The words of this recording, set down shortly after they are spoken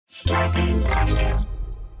Starbane's Audio.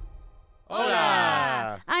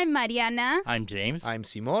 Hola! I'm Mariana. I'm James. I'm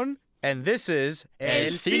Simon, and this is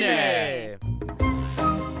El Cine.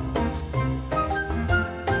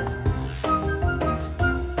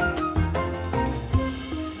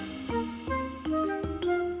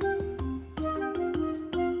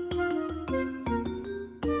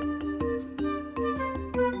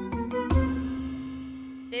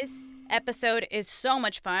 This episode is so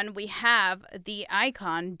much fun. We have the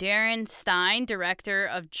icon Darren Stein, director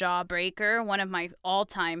of Jawbreaker, one of my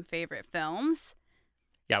all-time favorite films.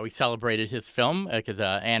 Yeah, we celebrated his film because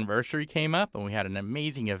anniversary came up, and we had an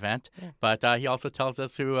amazing event. Yeah. But he also tells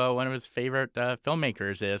us who one of his favorite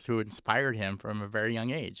filmmakers is, who inspired him from a very young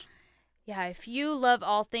age. Yeah, if you love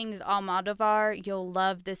all things Almodóvar, you'll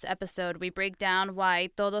love this episode. We break down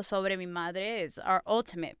why Todo Sobre Mi Madre is our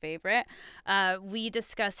ultimate favorite. We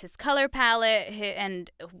discuss his color palette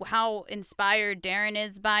and how inspired Darren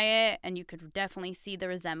is by it, and you could definitely see the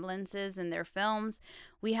resemblances in their films.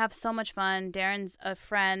 We have so much fun. Darren's a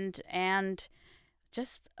friend and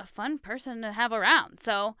just a fun person to have around.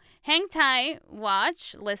 So hang tight,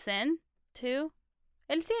 watch, listen to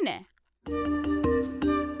El Cine.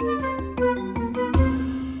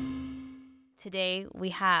 Today, we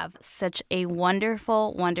have such a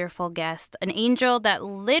wonderful, wonderful guest, an angel that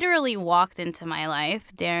literally walked into my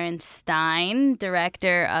life, Darren Stein,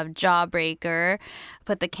 director of Jawbreaker,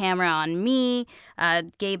 put the camera on me,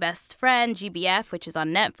 Gay Best Friend, GBF, which is on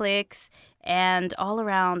Netflix, and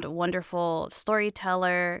all-around wonderful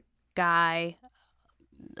storyteller, guy,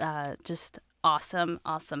 just awesome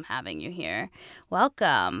having you here.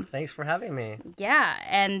 Welcome. Thanks for having me. Yeah,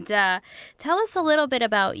 and tell us a little bit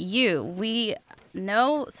about you. We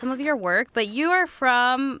know some of your work, but you are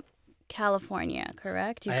from California,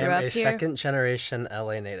 correct? You I grew am up a here? second-generation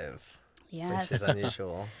LA native, Yes. which is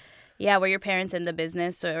unusual. Yeah, were your parents in the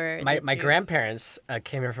business or? My grandparents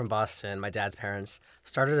came here from Boston. My dad's parents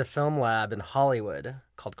started a film lab in Hollywood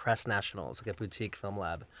called Crest National. It's like a boutique film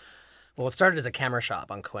lab. Well, it started as a camera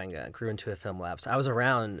shop on Cahuenga and grew into a film lab. So I was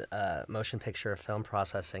around motion picture film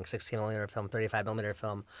processing, 16mm film, 35mm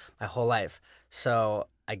film my whole life. So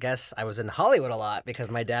I guess I was in Hollywood a lot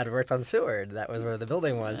because my dad worked on Seward. That was where the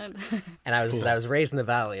building was. And I was raised in the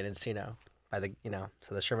Valley in Encino by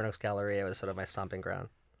so the Sherman Oaks Galleria was sort of my stomping ground.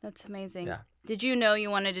 That's amazing. Yeah. Did you know you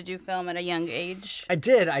wanted to do film at a young age? I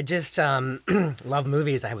did. I just love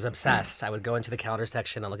movies. I was obsessed. I would go into the calendar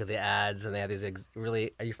section and look at the ads, and they had these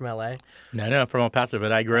really. Are you from LA? No, I'm from El Paso,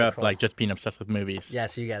 but I grew up cool. like just being obsessed with movies. Yeah,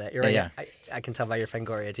 so you get it. You're right. Yeah. I can tell by your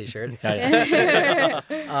Fangoria t-shirt. Yeah.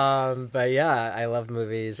 But yeah, I love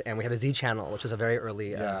movies, and we had the Z Channel, which was a very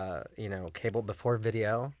early, cable before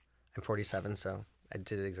video. I'm 47, so it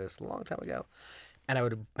did exist a long time ago.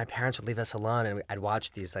 And my parents would leave us alone, and I'd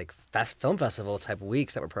watch these like film festival type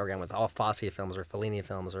weeks that were programmed with all Fosse films or Fellini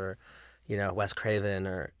films or, Wes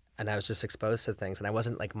Craven and I was just exposed to things, and I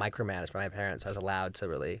wasn't like micromanaged by my parents. I was allowed to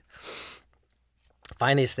really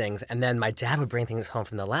find these things, and then my dad would bring things home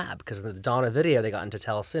from the lab because in the dawn of video they got into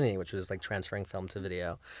Cine, which was like transferring film to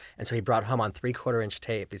video, and so he brought home on 3/4-inch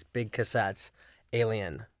tape these big cassettes,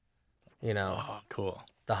 Alien, Oh, cool.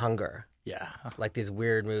 The Hunger. Yeah. Like these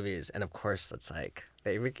weird movies. And of course, it's like,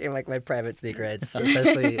 they became like my private secrets,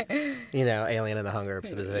 especially, Alien and The Hunger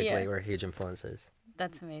specifically were huge influences.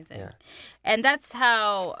 That's amazing. Yeah. And that's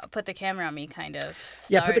how Put the Camera on Me kind of started,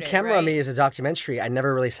 Yeah, Put the Camera on right? Me is a documentary. I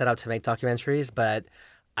never really set out to make documentaries, but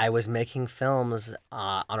I was making films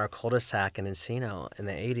on our cul-de-sac in Encino in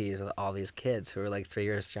the 80s with all these kids who were like 3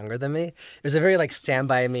 years younger than me. It was a very like Stand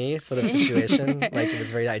By Me sort of situation. Like it was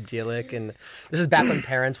very idyllic. And this is back when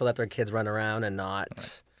parents would let their kids run around and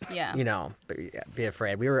not, be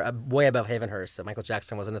afraid. We were way above Havenhurst, so Michael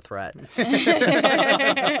Jackson wasn't a threat.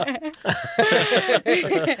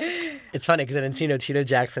 It's funny because in Encino, Tito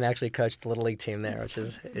Jackson actually coached the Little League team there, which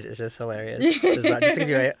is just hilarious. Just to give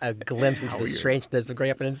you a glimpse into the strangeness of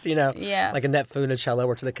growing up in Encino. Yeah. Like Annette Funicello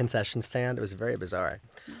worked at the concession stand. It was very bizarre.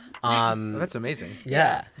 That's amazing.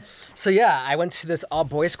 Yeah. So yeah, I went to this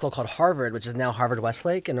all-boys school called Harvard, which is now Harvard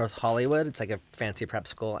Westlake in North Hollywood. It's like a fancy prep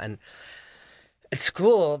school. And at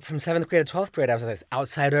school, from 7th grade to 12th grade, I was this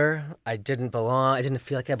outsider. I didn't belong. I didn't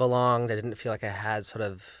feel like I belonged. I didn't feel like I had sort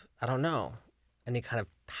of, I don't know, any kind of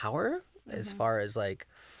power as far as like,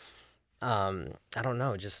 I don't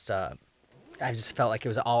know, just I just felt like it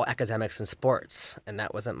was all academics and sports, and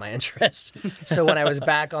that wasn't my interest. So when I was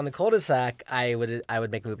back on the cul-de-sac, I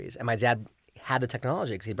would make movies, and my dad had the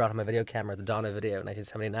technology because he brought home a video camera at the dawn of video in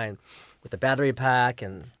 1979 with the battery pack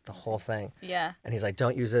and the whole thing. Yeah. And he's like,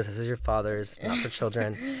 don't use this. This is your father's, not for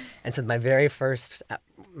children. And so my very first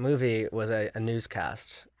movie was a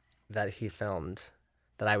newscast that he filmed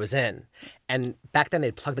that I was in. And back then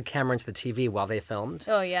they'd plug the camera into the TV while they filmed.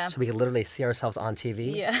 Oh, yeah. So we could literally see ourselves on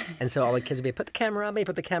TV. Yeah. And so all the kids would be, put the camera on me,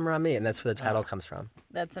 put the camera on me. And that's where the title comes from.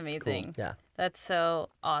 That's amazing. Cool. Yeah. That's so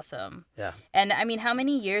awesome. Yeah. And I mean, how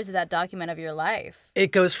many years did that document of your life?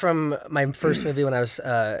 It goes from my first movie when I was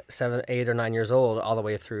 7, 8, or 9 years old all the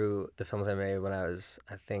way through the films I made when I was,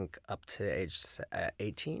 I think, up to age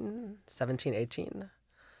 17, 18.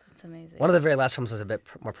 That's amazing. One of the very last films is a bit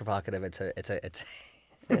more provocative. It's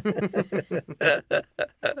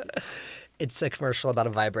it's a commercial about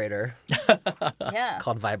a vibrator Yeah.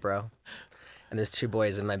 called Vibro, and there's 2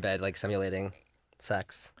 boys in my bed like simulating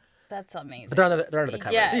sex. That's amazing. But they're under the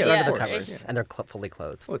covers. Yeah, they're yeah. under the Of course. covers, and they're fully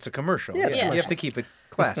clothed. Well, it's a commercial. Yeah, it's a You commercial. have to keep it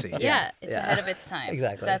classy. Yeah, it's Yeah. ahead of its time.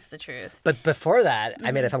 Exactly. That's the truth. But before that,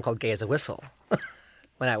 I made a film called Gay as a Whistle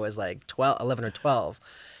when I was like 11 or 12.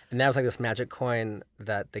 And that was like this magic coin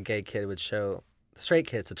that the gay kid would show the straight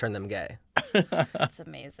kids to turn them gay. That's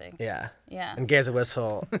amazing. Yeah. Yeah. And Gay as a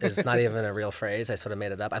Whistle is not even a real phrase. I sort of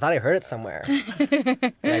made it up. I thought I heard it somewhere.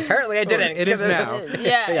 And apparently I didn't. It is 'cause now.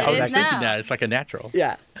 Yeah, I it was is actually thinking now. that. It's like a natural.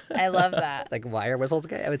 Yeah. I love that. Like, why are whistles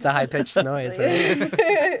gay? It's a high-pitched noise. Right?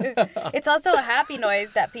 It's also a happy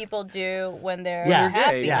noise that people do when they're Yeah.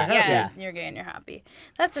 happy. You're gay, Yeah, you're happy. you're gay and you're happy.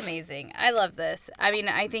 That's amazing. I love this. I mean,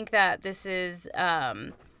 I think that this is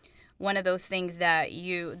one of those things that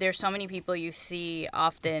there's so many people you see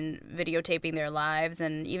often videotaping their lives,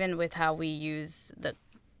 and even with how we use the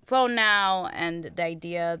phone now, and the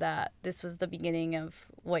idea that this was the beginning of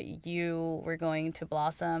what you were going to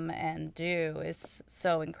blossom and do is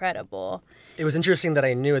so incredible. It was interesting that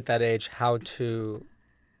I knew at that age how to,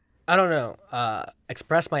 I don't know,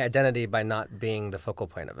 express my identity by not being the focal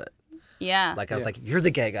point of it. Yeah. Like, I was like, you're the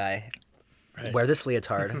gay guy. Wear this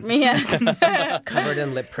leotard. Yeah. Covered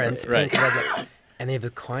in lip prints. Right. Pink red lip. And they have the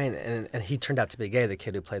coin, and he turned out to be gay, the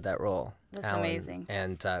kid who played that role. That's Alan. amazing.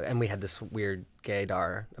 And we had this weird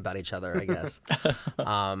gaydar about each other, I guess.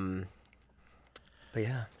 But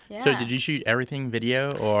yeah. Yeah. So did you shoot everything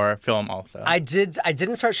video or film also? I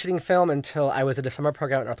didn't start shooting film until I was at a summer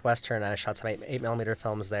program at Northwestern, and I shot some 8mm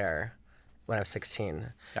films there when I was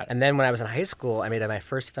 16. Got it. And then when I was in high school, I made my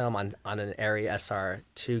first film on an Arri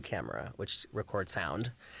SR2 camera, which records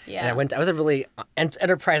sound. Yeah. And I was a really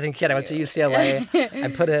enterprising kid. I went to UCLA. I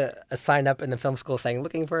put a sign up in the film school saying,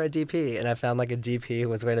 looking for a DP. And I found like a DP who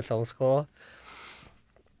was going to film school.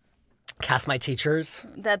 Cast my teachers.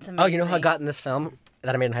 That's amazing. Oh, you know who I got in this film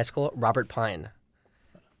that I made in high school? Robert Pine.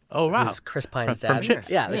 Oh, wow. Who's Chris Pine's From dad.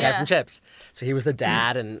 Chips. Yeah, the guy Yeah. from Chips. So he was the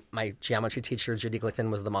dad, and my geometry teacher, Judy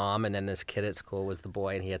Glickman, was the mom, and then this kid at school was the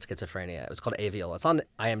boy, and he had schizophrenia. It was called Avial. It's on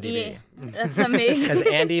IMDb. Yeah. That's amazing. Because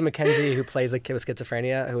Andy McKenzie, who plays the kid with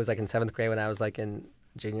schizophrenia, who was like in 7th grade when I was like in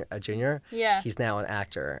junior, Yeah. he's now an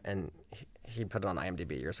actor, and he put it on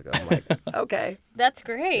IMDb years ago. I'm like, okay. That's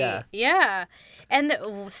great. Yeah. Yeah. And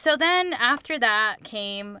so then after that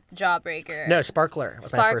came Jawbreaker. No, Sparkler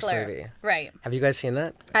was my first Sparkler. movie. Right. Have you guys seen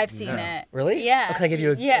that? I've seen it. Really? Yeah. Oh, can I give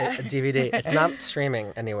you a Yeah. DVD? It's not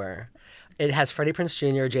streaming anywhere. It has Freddie Prinze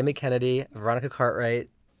Jr., Jamie Kennedy, Veronica Cartwright,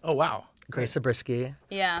 Oh, wow. Grace Zabriskie,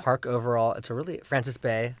 Yeah. Park Overall. It's a really Francis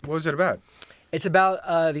Bay. What was it about? It's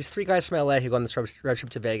about these 3 guys from LA who go on this road trip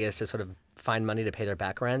to Vegas to sort of find money to pay their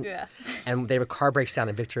back rent. Yeah. And their car breaks down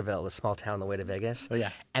in Victorville, a small town on the way to Vegas. Oh,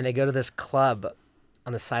 yeah. And they go to this club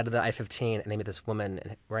on the side of the I-15, and they meet this woman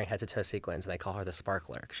wearing head-to-toe sequins, and they call her the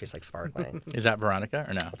Sparkler because she's like sparkling. Is that Veronica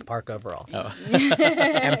or no? It's Park Overall. Oh.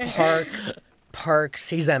 And Park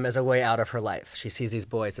sees them as a way out of her life. She sees these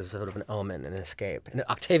boys as sort of an omen, an escape. And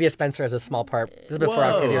Octavia Spencer has a small part. This is before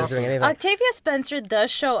Whoa. Octavia was doing anything. Octavia Spencer does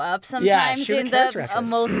show up sometimes she was a in character the actress.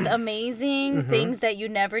 most amazing things that you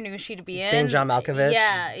never knew she'd be in. Being John Malkovich.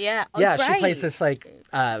 Yeah, yeah. Oh, Yeah, she right. plays this like,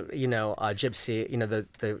 gypsy,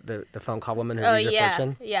 the phone call woman who Oh, reads your yeah.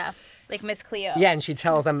 fortune. Yeah. Like Miss Cleo. Yeah, and she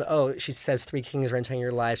tells them, she says 3 kings are entering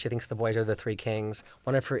your life. She thinks the boys are the 3 kings.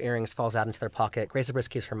 One of her earrings falls out into their pocket. Grace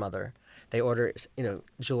Zabriskie is her mother. They order,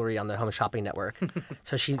 jewelry on the Home Shopping Network.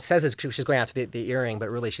 So she says she's going after the earring, but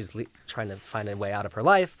really she's trying to find a way out of her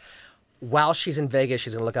life. While she's in Vegas,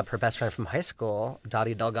 she's going to look up her best friend from high school,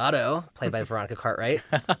 Dottie Delgado, played by Veronica Cartwright.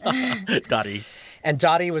 Dottie. And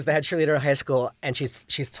Dottie was the head cheerleader in high school, and she's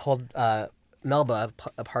told Melba,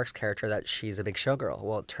 a Parks character, that she's a big showgirl.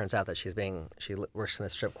 Well, it turns out that she works in a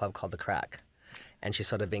strip club called The Crack, and she's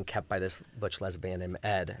sort of being kept by this butch lesbian named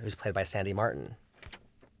Ed, who's played by Sandy Martin,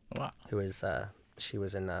 Wow. who is she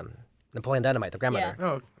was in Napoleon Dynamite, the grandmother.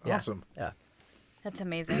 Oh, Yeah. awesome. Yeah. That's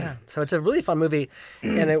amazing. Yeah. So it's a really fun movie,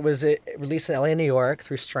 and it was released in LA and New York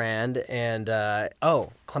through Strand, and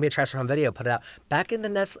Columbia Transfer Home Video put it out back in the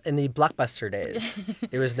Blockbuster days.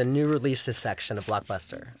 It was the new releases section of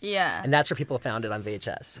Blockbuster. Yeah. And that's where people found it on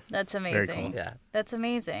VHS. That's amazing. Very cool. Yeah. That's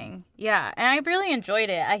amazing. Yeah, and I really enjoyed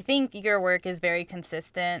it. I think your work is very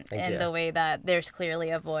consistent Thank you. the way that there's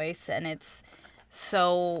clearly a voice, and it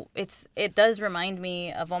does remind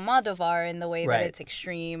me of Almodóvar in the way that it's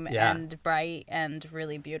extreme and bright and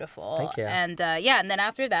really beautiful. Thank you. And and then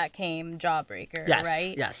after that came Jawbreaker,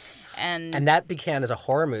 right? Yes. And that began as a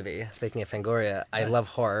horror movie. Speaking of Fangoria, I love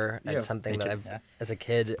horror. It's something that as a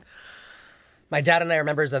kid, my dad and I are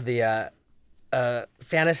members of the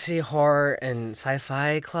fantasy, horror, and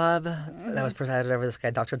sci-fi club that was presided over this guy,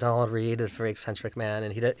 Dr. Donald Reed, a very eccentric man,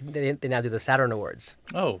 and they now do the Saturn Awards.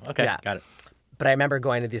 Oh, okay. Yeah. Got it. But I remember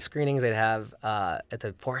going to these screenings they'd have at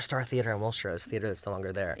the Four-Star Theater in Wilshire, this theater that's no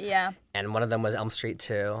longer there. yeah. And one of them was Elm Street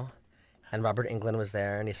 2, and Robert Englund was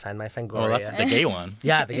there, and he signed my Fangoria. Oh, that's the gay one.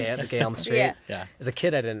 Yeah, the gay Elm Street. Yeah. Yeah. As a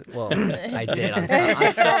kid, I didn't. Well, I did. On some level,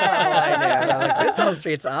 I knew. I'm like, this Elm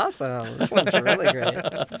Street's awesome. This one's really great.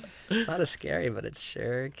 It's not as scary, but it's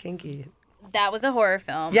sure kinky. That was a horror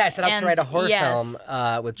film. Yeah, I set out to write a horror yes. film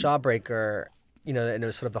with Jawbreaker. And it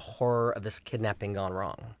was sort of the horror of this kidnapping gone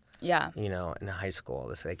wrong. Yeah. In high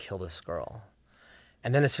school, they kill this girl.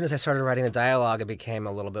 And then as soon as I started writing the dialogue, it became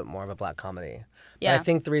a little bit more of a black comedy. Yeah. But I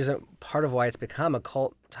think part of why it's become a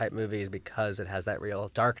cult type movie is because it has that real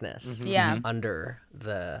darkness Yeah. under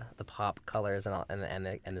the pop colors and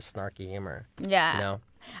the snarky humor. Yeah. You know?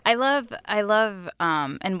 I love,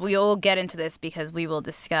 and we'll get into this because we will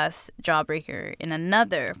discuss Jawbreaker in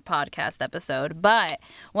another podcast episode. But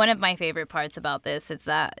one of my favorite parts about this is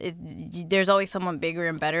that there's always someone bigger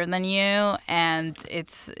and better than you, and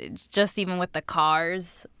it's just even with the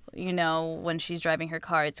cars. When she's driving her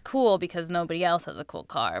car, it's cool because nobody else has a cool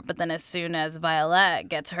car. But then as soon as Violet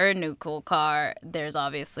gets her new cool car, there's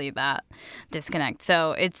obviously that disconnect.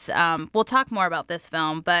 So it's we'll talk more about this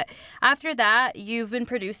film. But after that, you've been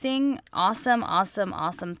producing awesome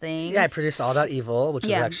things. Yeah, I produced All About Evil, which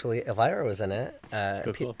was actually, Elvira was in it.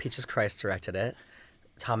 Cool. Peaches Christ directed it.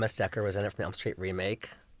 Thomas Dekker was in it from the Elm Street remake.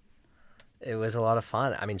 It was a lot of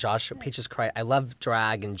fun. I mean, Peaches Christ. I love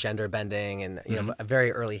drag and gender bending, and a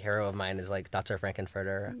very early hero of mine is like Dr.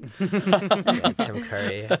 Frankenfurter, Tim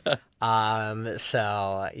Curry.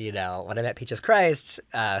 So when I met Peaches Christ,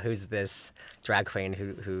 who's this drag queen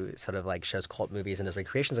who sort of like shows cult movies and does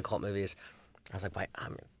recreations of cult movies, I was like,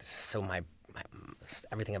 this is so this is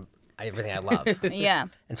everything I love. Yeah.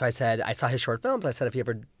 And so I said, I saw his short films. I said, if you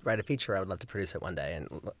ever write a feature, I would love to produce it one day. And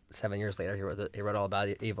 7 years later, he wrote All About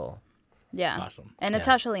Evil. Yeah. Awesome. And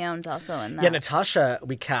Natasha Lyonne's also in that. Yeah, Natasha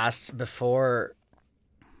we cast before.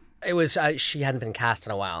 It was she hadn't been cast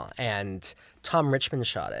in a while, and Tom Richmond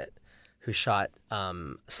shot it, who shot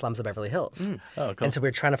Slums of Beverly Hills. Oh, cool. And so we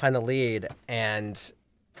were trying to find the lead, and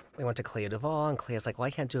we went to Clea Duvall, and Clea's like, well,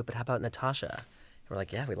 I can't do it, but how about Natasha? And we're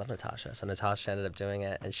like, yeah, we love Natasha. So Natasha ended up doing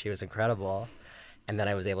it, and she was incredible. And then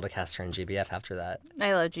I was able to cast her in GBF after that.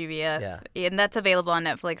 I love GBF. Yeah. And that's available on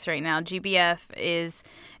Netflix right now. GBF is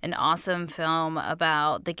an awesome film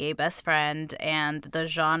about the gay best friend and the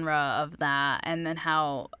genre of that. And then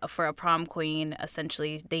how, for a prom queen,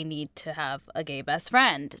 essentially they need to have a gay best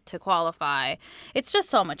friend to qualify. It's just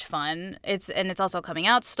so much fun. It's also a coming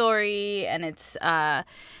out story. And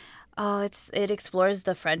it explores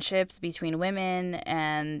the friendships between women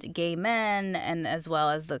and gay men, and as well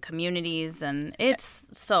as the communities, and it's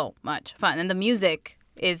so much fun. And the music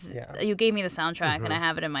is you gave me the soundtrack, and I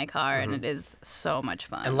have it in my car, and it is so much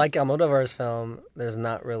fun. And like Almodóvar's film, there's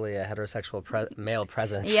not really a heterosexual male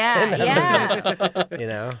presence. Yeah, in that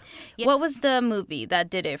movie, What was the movie that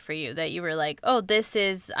did it for you? That you were like, oh,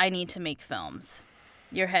 I need to make films.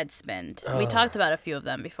 Your head spinned. We talked about a few of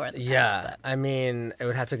them before the Yeah, I mean, it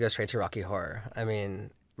would have to go straight to Rocky Horror. I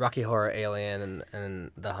mean, Rocky Horror, Alien,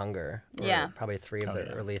 and The Hunger were probably three of the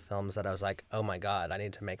early films that I was like, oh my God, I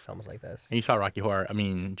need to make films like this. And you saw Rocky Horror,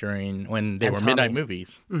 during when they were midnight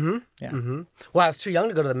movies. Mm-hmm. Yeah. Mm-hmm. Well, I was too young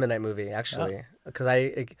to go to the midnight movie, actually, because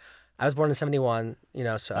I was born in 1971,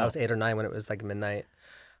 so I was 8 or 9 when it was like midnight.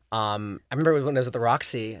 I remember when it was at the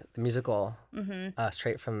Roxy, the musical,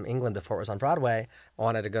 straight from England before it was on Broadway. I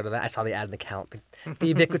wanted to go to that. I saw the ad in the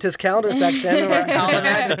ubiquitous calendar section where all the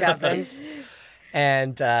magic happens.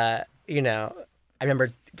 And, I remember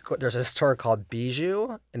there's a store called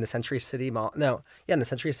Bijou in the Century City Mall. In the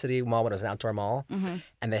Century City Mall when it was an outdoor mall. Mm-hmm.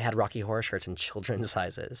 And they had Rocky Horror shirts in children's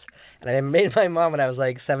sizes. And I made my mom, when I was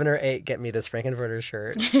like 7 or 8, get me this Frankenfurter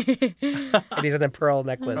shirt. And he's in a pearl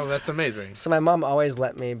necklace. Oh, that's amazing. So my mom always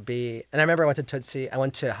let me be. And I remember I went to Tootsie. I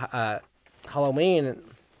went to Halloween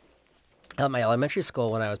at my elementary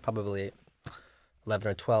school when I was probably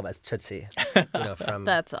 11 or 12 as Tootsie, from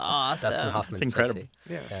That's awesome. Dustin Hoffman's That's incredible.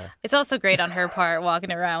 Tootsie. Yeah. It's also great on her part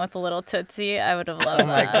walking around with a little Tootsie. I would have loved Oh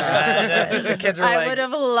my that. God. The kids were I would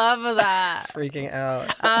have loved that. freaking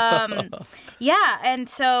out. Yeah, and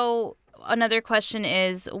so another question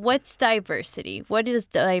is, what's diversity? What does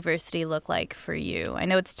diversity look like for you? I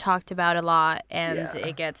know it's talked about a lot, and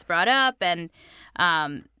it gets brought up, and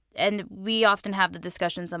we often have the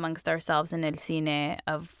discussions amongst ourselves in El Cine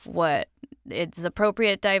of what is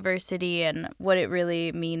appropriate diversity and what it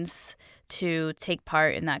really means to take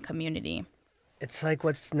part in that community. It's like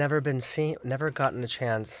what's never been seen, never gotten a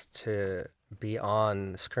chance to be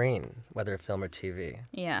on screen, whether film or TV.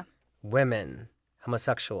 Yeah. Women,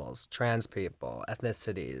 homosexuals, trans people,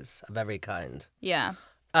 ethnicities of every kind. Yeah.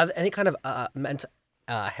 Any kind of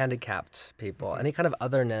handicapped people, any kind of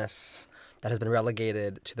otherness that has been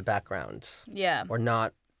relegated to the background. Yeah. Or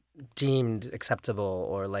not deemed acceptable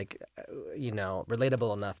or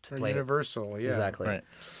relatable enough to play. Universal, yeah. Exactly. Right.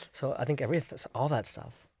 So I think all that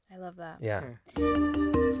stuff. I love that. Yeah.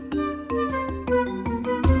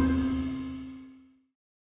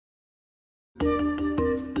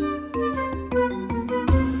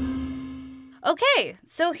 Okay,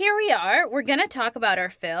 so here we are. We're going to talk about our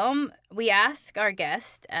film. We ask our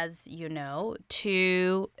guest, as you know,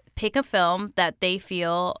 to pick a film that they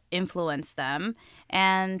feel influenced them.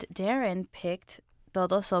 And Darren picked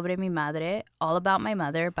Todo Sobre Mi Madre, All About My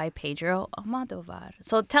Mother by Pedro Almodóvar.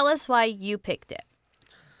 So tell us why you picked it.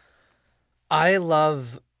 I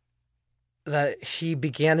love that he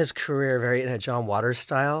began his career very in a John Waters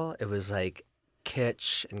style. It was like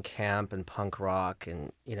kitsch and camp and punk rock,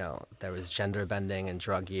 and there was gender bending and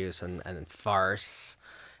drug use and farce,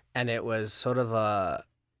 and it was sort of a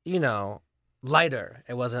lighter.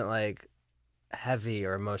 It wasn't like heavy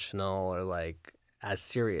or emotional or like as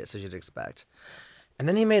serious as you'd expect. And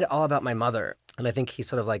then he made All About My Mother, and I think he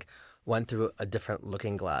sort of like went through a different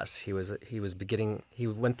looking glass. He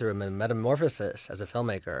went through a metamorphosis as a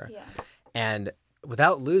filmmaker, and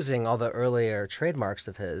without losing all the earlier trademarks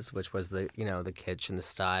of his, which was the kitsch and the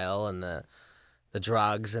style and the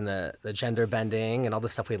drugs and the gender bending and all the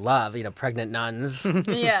stuff we love, pregnant nuns.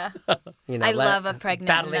 Yeah. I love a pregnant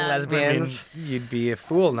battling nun. lesbians. I mean, you'd be a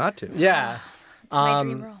fool not to. Yeah. It's my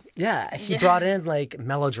dream role. Yeah, he brought in like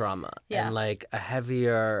melodrama Yeah. and like a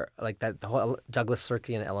heavier, like the whole Douglas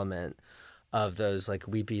Sirkian element of those like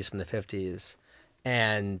weepies from the 50s,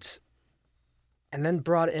 and then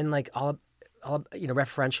brought in like all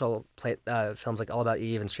referential films like All About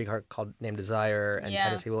Eve and Streetcar Called Named Desire and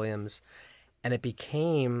Tennessee Williams, and it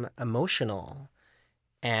became emotional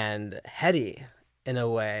and heady in a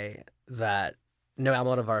way that no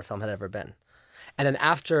Almodóvar film had ever been. And then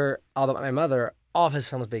after All About My Mother, all of his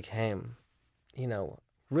films became,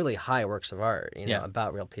 really high works of art,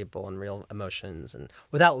 about real people and real emotions, and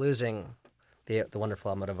without losing the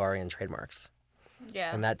wonderful Almodovarian trademarks.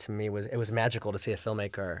 Yeah. And that to me was magical to see a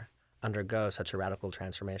filmmaker undergo such a radical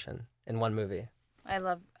transformation in one movie.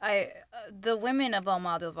 The Women of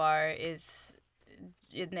Almodóvar is,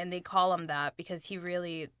 and they call him that because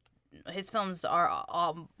his films are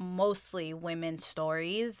all mostly women's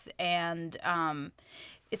stories, and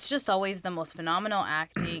it's just always the most phenomenal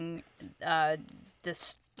acting.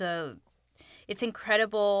 It's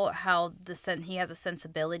incredible how he has a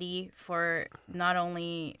sensibility for not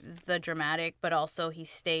only the dramatic, but also he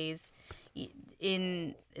stays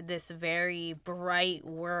in this very bright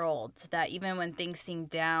world that even when things seem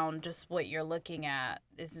down, just what you're looking at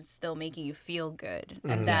is still making you feel good.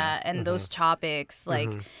 Mm-hmm. And those topics, like,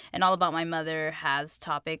 and All About My Mother has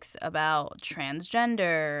topics about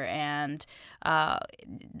transgender and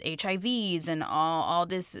HIVs and all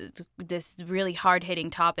this really hard-hitting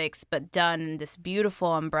topics, but done in this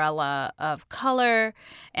beautiful umbrella of color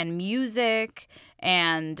and music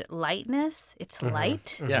and lightness. It's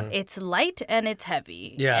light. Yeah. It's light and it's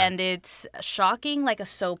heavy. Yeah. And it's shocking like a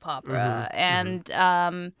soap opera. And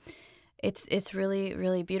it's really,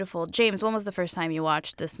 really beautiful. James, when was the first time you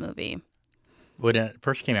watched this movie? When it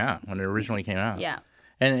first came out, when it originally came out. Yeah.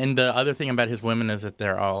 And the other thing about his women is that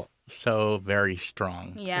they're all so very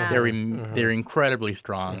strong. Yeah. They're incredibly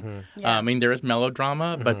strong. Yeah. I mean, there is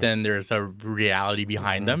melodrama, but then there's a reality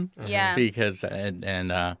behind them. Yeah. Because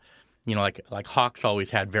like Hawks always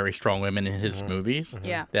had very strong women in his movies.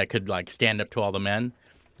 Yeah. That could like stand up to all the men.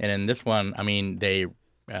 And in this one, I mean, they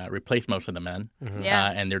replace most of the men.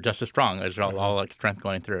 Yeah. And they're just as strong. There's all like strength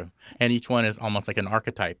going through. And each one is almost like an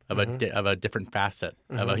archetype of a different facet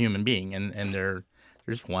of a human being. And they're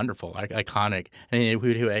just wonderful, iconic. And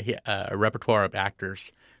we do a repertoire of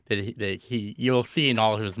actors you'll see in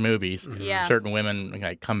all of his movies, Yeah. certain women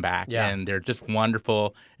like come back, Yeah. and they're just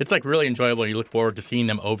wonderful. It's like really enjoyable. You look forward to seeing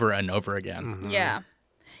them over and over again. Yeah.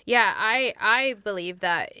 Yeah, I believe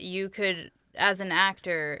that you could, as an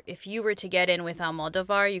actor, if you were to get in with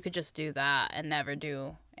Almodóvar, you could just do that and never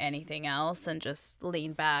do anything else and just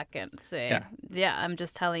lean back and say, yeah, I'm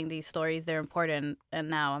just telling these stories, they're important, and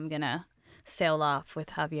now I'm going to sail off with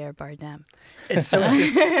Javier Bardem. It's so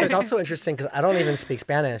interesting. It's also interesting because I don't even speak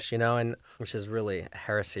Spanish, and which is really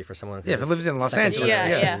heresy for someone who lives in Los second Angeles.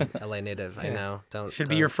 generation Yeah. LA native. I know. Should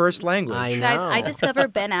be your first language. I know. Guys, I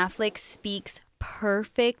discovered Ben Affleck speaks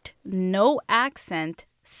perfect, no accent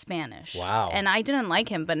Spanish. Wow. And I didn't like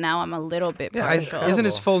him, but now I'm a little bit Yeah, partial. isn't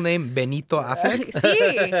his full name Benito Affleck?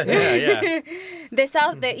 Sí.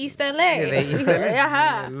 Yeah. De East LA. De East LA.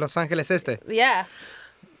 Ajá. Los Angeles Este. Yeah.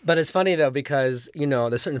 But it's funny though because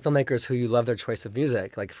there's certain filmmakers who you love their choice of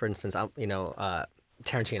music. Like for instance,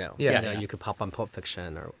 Tarantino. Yeah. You could pop on Pulp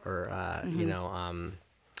Fiction or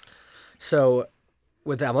So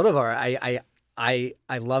with Almodóvar,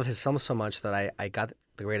 I love his films so much that I got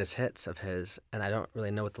the greatest hits of his, and I don't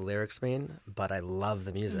really know what the lyrics mean, but I love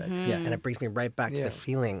the music. Yeah, and it brings me right back to the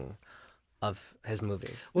feeling of his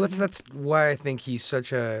movies. Well, that's why I think he's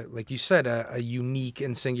such a, like you said, a unique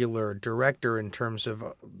and singular director in terms of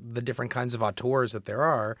the different kinds of auteurs that there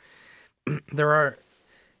are.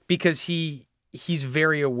 Because he's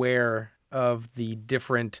very aware of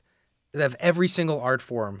of every single art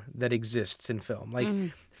form that exists in film. Like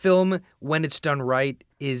film, when it's done right,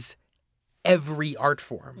 is every art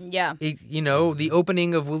form. Yeah. The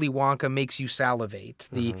opening of Willy Wonka makes you salivate.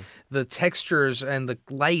 The textures and the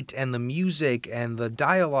light and the music and the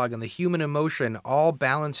dialogue and the human emotion all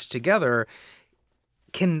balanced together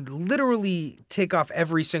can literally tick off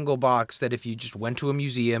every single box that if you just went to a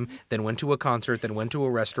museum, then went to a concert, then went to a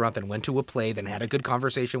restaurant, then went to a play, then had a good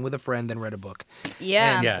conversation with a friend, then read a book.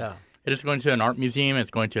 Yeah. And- Yeah. It is going to an art museum. It's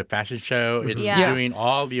going to a fashion show. It's Yeah. doing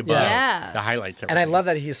all the above. Yeah. The highlights. And I love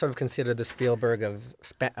that he's sort of considered the Spielberg of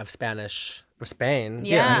Spanish or Spain.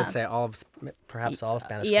 Yeah. I would say perhaps all of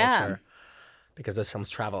Spanish Yeah. culture, because those films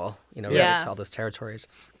travel, Yeah. to all those territories.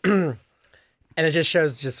 And it just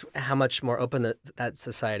shows just how much more open that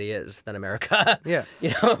society is than America. Yeah.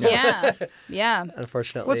 Yeah. Yeah.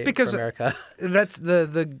 Unfortunately, Well, it's because for America. that's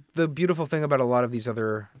the beautiful thing about a lot of these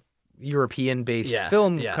other European-based Yeah,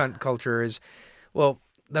 film yeah. culture is,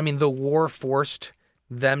 the war forced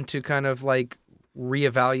them to kind of like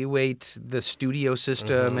reevaluate the studio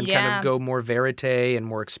system and kind Yeah. of go more verite and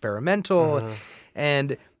more experimental.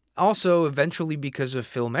 And also eventually because of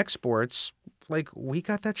film exports, like we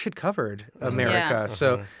got that shit covered, America.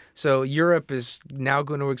 So Europe is now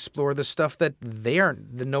going to explore the stuff that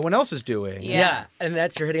that no one else is doing. Yeah. And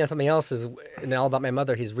you're hitting on something else. Is in All About My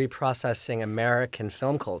Mother, he's reprocessing American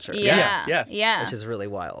film culture. Yeah. Yes. Yeah. Which is really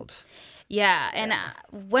wild. Yeah. And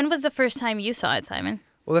when was the first time you saw it, Simon?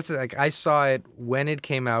 Well, that's like I saw it when it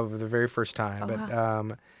came out for the very first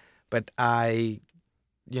time, but I,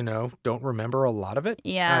 don't remember a lot of it.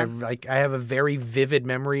 Yeah. I have a very vivid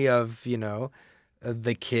memory of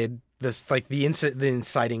the kid, the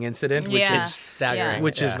inciting incident, which Yeah. is Staggering.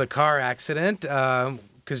 which is the car accident.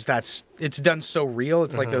 Because it's done so real.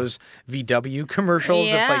 It's like those VW commercials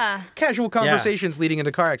of Yeah. like casual conversations leading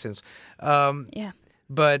into car accidents. Yeah.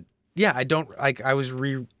 But yeah, I don't like. I was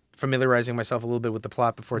familiarizing myself a little bit with the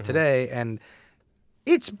plot before today, and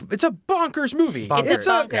it's a bonkers movie. It's a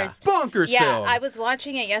bonkers. bonkers Yeah, film. I was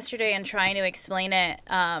watching it yesterday and trying to explain it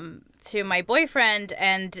to my boyfriend,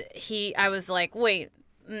 and I was like, wait,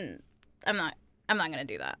 I'm not gonna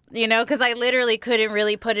do that, because I literally couldn't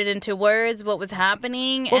really put it into words what was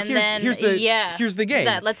happening. Well, and here's the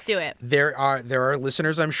game. Let's do it. There are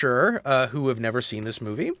listeners, I'm sure, who have never seen this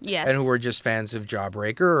movie, Yes. and who are just fans of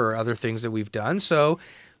Jawbreaker or other things that we've done. So,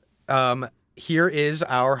 here is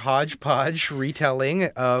our hodgepodge retelling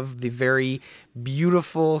of the very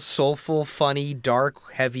beautiful, soulful, funny,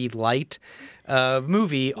 dark, heavy, light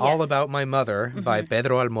movie All About My Mother by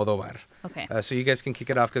Pedro Almodóvar. Okay. So you guys can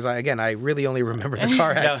kick it off because I really only remember the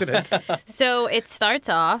car accident. So it starts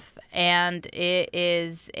off, and it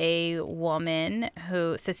is a woman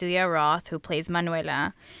Cecilia Roth, who plays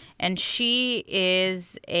Manuela, and she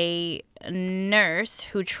is a nurse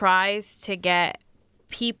who tries to get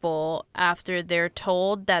people, after they're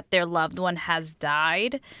told that their loved one has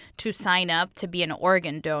died, to sign up to be an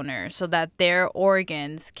organ donor so that their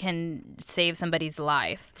organs can save somebody's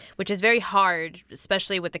life, which is very hard,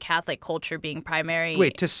 especially with the Catholic culture being primary.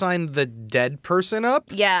 Wait, to sign the dead person up?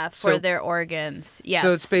 Yeah, for So- their organs. Yes.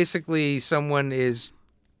 So it's basically someone is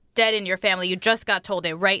dead in your family. You just got told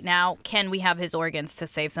it right now. Can we have his organs to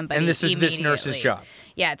save somebody? And this is this nurse's job.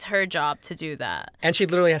 Yeah, it's her job to do that. And she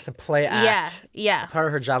literally has to play act. Yeah. Part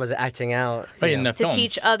of her job is acting out. In the To films.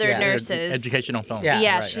 teach other nurses. Educational films.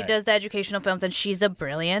 Yeah. She does the educational films, and she's a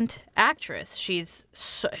brilliant actress. She's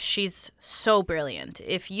so brilliant.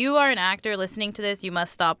 If you are an actor listening to this, you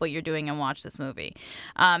must stop what you're doing and watch this movie.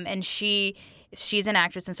 And she's an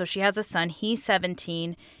actress, and so she has a son. He's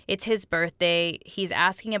 17. It's his birthday. He's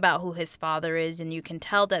asking about who his father is, and you can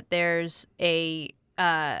tell that there's an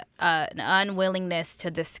unwillingness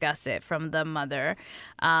to discuss it from the mother.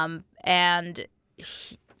 And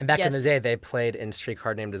back in the day, they played in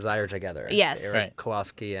Streetcar Named Desire together. Yes. Eric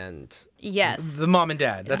Kowalski and... Yes. The mom and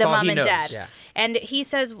dad. That's the all mom he and knows. dad. Yeah. And he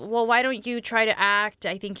says, well, why don't you try to act?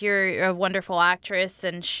 I think you're a wonderful actress.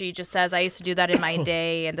 And she just says, I used to do that in my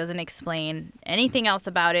day, and doesn't explain anything else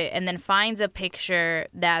about it. And then finds a picture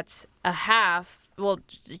that's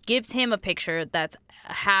gives him a picture that's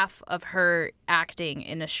half of her acting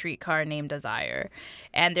in A Streetcar Named Desire.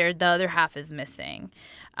 And the other half is missing.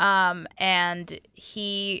 And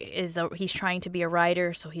he's trying to be a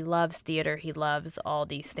writer, so he loves theater, he loves all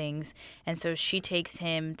these things, and so she takes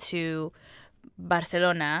him to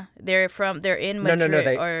Barcelona. They're in Madrid.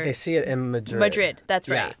 No. They see it in Madrid. Madrid, that's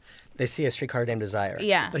right. Yeah. They see A Streetcar Named Desire.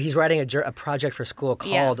 Yeah. But he's writing a project for school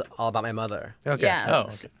called All About My Mother. Okay. Yeah.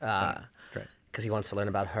 Because he wants to learn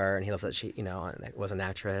about her, and he loves that she, was an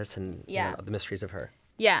actress, and the mysteries of her.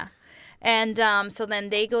 Yeah. And so then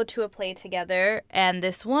they go to a play together, and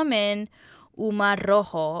this woman, Uma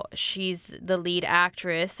Rojo, she's the lead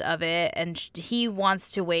actress of it, and he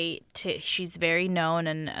wants to wait she's very known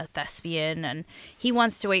and a thespian, and he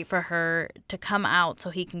wants to wait for her to come out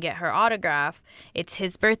so he can get her autograph. It's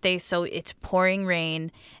his birthday, so it's pouring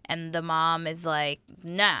rain, and the mom is like,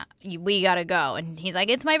 nah, we gotta go. And he's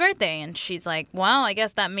like, it's my birthday. And she's like, well, I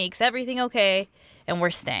guess that makes everything okay, and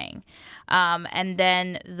we're staying. And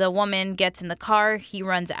then the woman gets in the car. He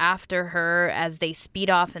runs after her as they speed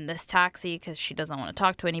off in this taxi because she doesn't want to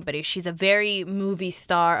talk to anybody. She's a very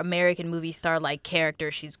American movie star-like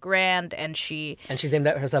character. She's grand, and she's named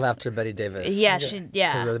herself after Betty Davis. Yeah,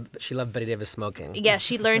 she loved Betty Davis smoking. Yeah,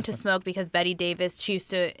 she learned to smoke because she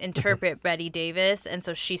used to interpret Betty Davis, and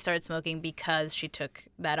so she started smoking because she took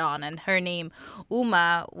that on. And her name,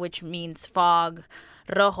 Uma, which means fog,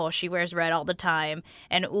 Rojo, she wears red all the time.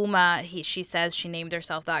 And Uma, she says she named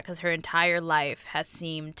herself that because her entire life has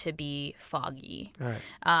seemed to be foggy. All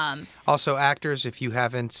right. Also, actors, if you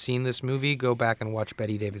haven't seen this movie, go back and watch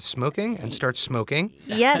Betty Davis smoking and start smoking.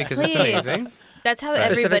 Yes, because please. it's amazing. That's how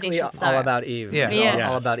everybody Specifically, should start. All About Eve. Yeah.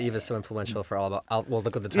 All About Eve is so influential for All About... We'll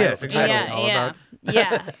look at the title. Yeah, the title is All About...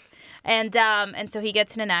 Yeah. And so he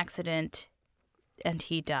gets in an accident, and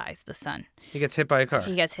he dies, the son. He gets hit by a car.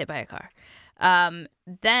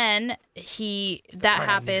 Then that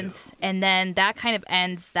happens, and then that kind of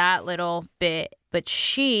ends that little bit. But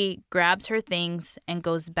she grabs her things and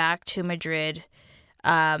goes back to Madrid,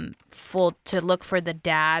 to look for the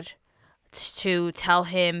dad, to tell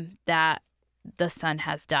him that the son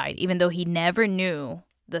has died, even though he never knew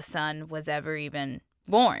the son was ever even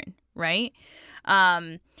born. Right?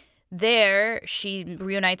 There, she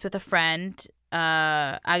reunites with a friend,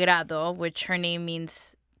 Agrado, which her name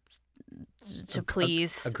means to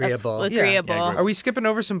please. Agreeable. Agreeable. Yeah. Are we skipping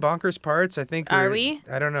over some bonkers parts? I think Are we?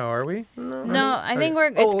 I don't know. Are we? No, I think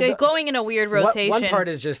it's going in a weird rotation. One part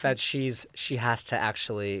is just that she has to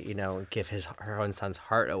actually, give her own son's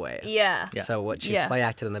heart away. Yeah. So what she play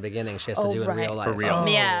acted in the beginning, she has to do in real life. For real. Oh.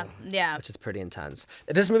 Yeah. Which is pretty intense.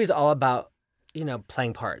 This movie's all about,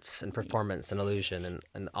 playing parts and performance and illusion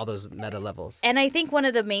and all those meta levels. And I think one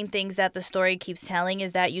of the main things that the story keeps telling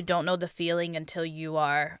is that you don't know the feeling until you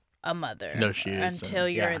are a mother. Those shoes. Until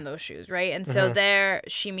you're in those shoes, right? And so there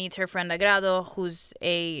she meets her friend Agrado, who's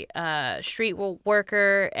a street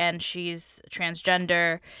worker, and she's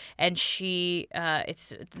transgender, and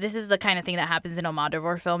this is the kind of thing that happens in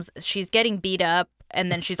Almodóvar films. She's getting beat up, and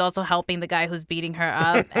then she's also helping the guy who's beating her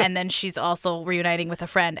up, and then she's also reuniting with a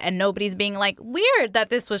friend, and nobody's being like, weird that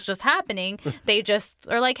this was just happening. They just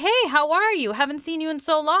are like, hey, how are you? Haven't seen you in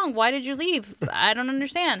so long. Why did you leave? I don't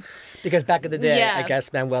understand. Because back in the day, I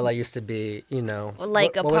guess Manuela used to be,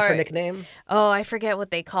 like what was her nickname? Oh, I forget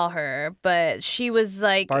what they call her, but she was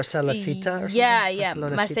like Barcelacita or something? Yeah,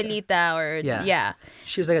 Marcelita or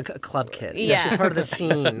She was like a club kid. Yeah. She's part of the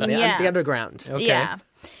scene, the underground. Okay. Yeah.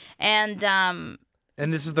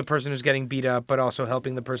 And this is the person who's getting beat up, but also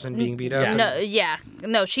helping the person being beat up?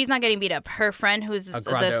 No, she's not getting beat up. Her friend who's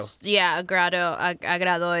Agrado.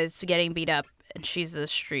 Agrado is getting beat up. and she's a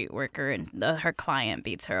street worker, and her client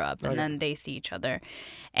beats her up, and then they see each other.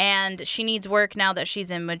 And she needs work now that she's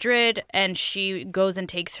in Madrid, and she goes and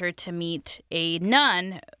takes her to meet a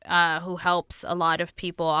nun who helps a lot of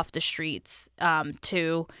people off the streets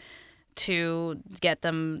to get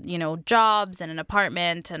them, jobs and an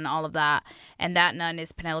apartment and all of that. And that nun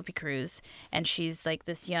is Penelope Cruz, and she's like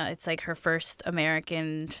this it's like her first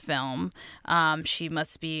American film.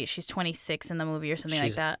 She's 26 in the movie or something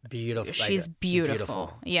like that. Beautiful. She's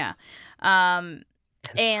beautiful. Yeah. And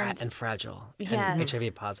fragile. Yes. And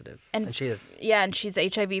HIV positive. And she is. Yeah, and she's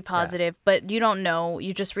HIV positive, but you don't know.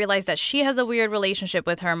 You just realize that she has a weird relationship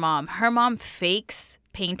with her mom. Her mom fakes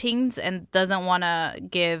paintings and doesn't want to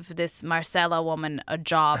give this Marcela woman a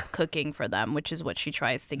job cooking for them, which is what she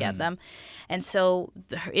tries to get them. And so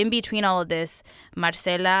in between all of this,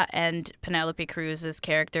 Marcela and Penelope Cruz's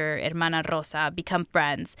character, Hermana Rosa, become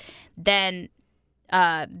friends. Then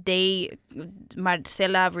Manuela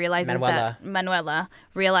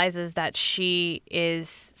realizes that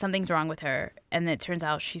something's wrong with her, and it turns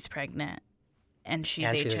out she's pregnant, and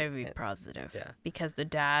she's HIV positive because the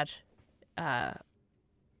dad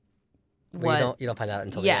you don't find out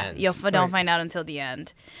until the end. You don't find out until the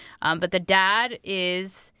end. But the dad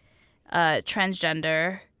is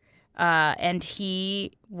transgender, and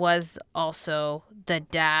he was also the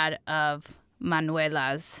dad of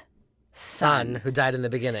Manuela's son, who died in the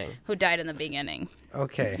beginning.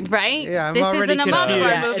 Okay. Right? Yeah, I'm this already isn't a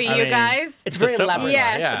Almodóvar confused. movie, you guys. It's very elaborate.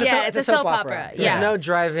 Yes. It's a soap opera. There's no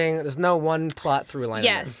driving. There's no one plot through line.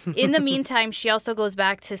 Yes. In the meantime, she also goes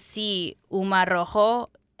back to see Uma Rojo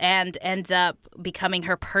and ends up becoming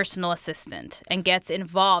her personal assistant and gets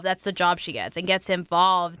involved. That's the job she gets, and gets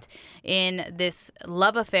involved in this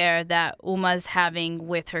love affair that Uma's having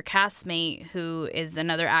with her castmate, who is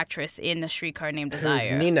another actress in The Streetcar Named Desire.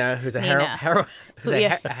 Who's Nina, who's a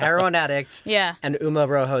heroin addict. Yeah. And Uma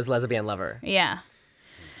Rojo's lesbian lover. Yeah.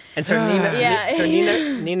 And so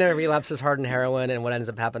Nina relapses hard in heroin, and what ends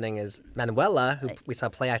up happening is Manuela, who we saw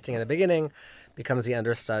play acting in the beginning, becomes the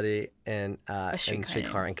understudy in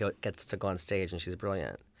Streetcar and gets to go on stage, and she's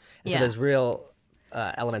brilliant. And so there's real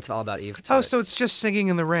elements of All About Eve to it. So it's just singing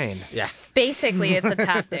in the rain. Yeah. Basically, it's a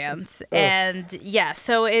tap dance. And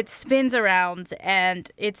so it spins around, and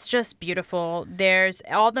it's just beautiful. There's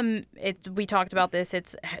we talked about this.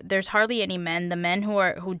 There's hardly any men. The men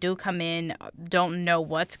who do come in don't know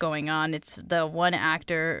what's going on. It's the one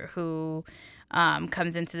actor who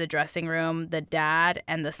comes into the dressing room. The dad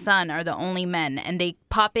and the son are the only men, and they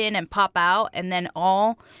pop in and pop out, and then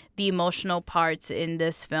all the emotional parts in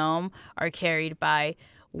this film are carried by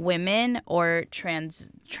women or trans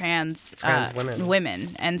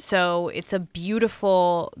women. And so it's a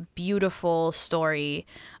beautiful, beautiful story.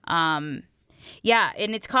 And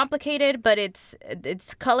it's complicated, but it's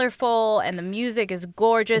colorful, and the music is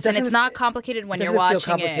gorgeous, and it's not complicated when you're watching it. It doesn't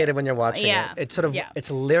feel complicated when you're watching it. It's sort of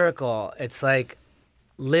it's lyrical. It's like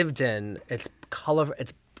lived in. It's colorful.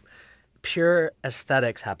 It's pure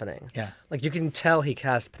aesthetics happening. Yeah. Like you can tell he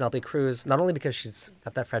cast Penelope Cruz not only because she's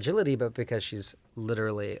got that fragility, but because she's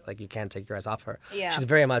literally like you can't take your eyes off her. Yeah. She's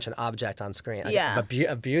very much an object on screen.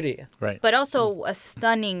 A beauty. Right. But also a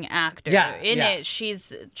stunning actor. In it,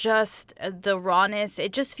 she's just the rawness.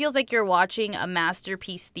 It just feels like you're watching a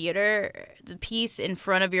masterpiece theater piece in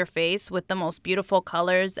front of your face with the most beautiful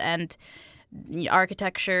colors and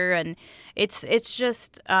architecture, and it's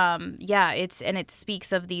just it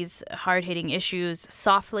speaks of these hard-hitting issues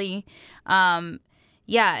softly, and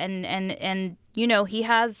he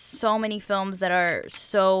has so many films that are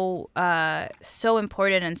so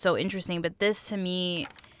important and so interesting, but this to me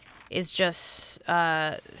is just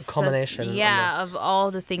a culmination of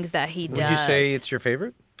all the things that he does. Would you say it's your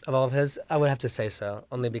favorite? Of all of his, I would have to say so,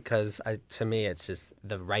 only because to me it's just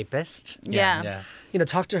the ripest. Yeah.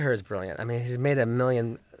 Talk to Her is brilliant. I mean, he's made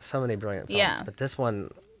so many brilliant films, but this one,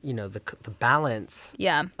 the balance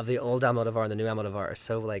of the old Almodóvar and the new Almodóvar are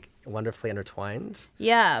so like wonderfully intertwined.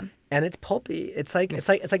 Yeah. And it's pulpy. It's like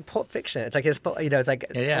Pulp Fiction. It's like his, it's like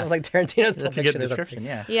almost like Tarantino's Pulp Fiction. That's a good description.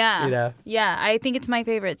 Yeah. Yeah. I think it's my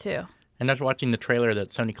favorite too. And I was watching the trailer that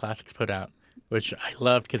Sony Classics put out, which I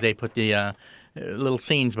loved because they put the little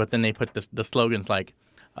scenes, but then they put the slogans like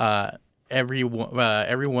every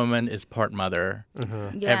woman is part mother,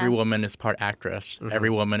 every woman is part actress, every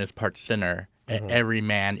woman is part sinner, and every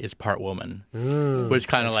man is part woman, which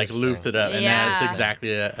kind of like loops it up, and that's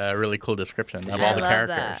exactly a really cool description of all the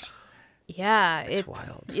characters. That. Yeah, it's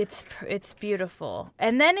wild. It's beautiful,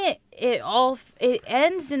 and then it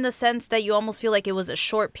ends in the sense that you almost feel like it was a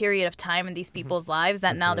short period of time in these people's lives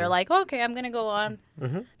that now they're like, okay, I'm gonna go on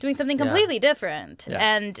doing something completely different,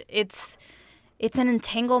 and it's it's an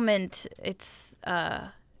entanglement. It's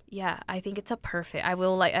I think it's a perfect. I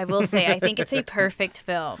will say I think it's a perfect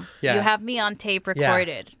film. Yeah. You have me on tape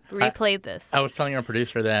recorded. Replay this. I was telling our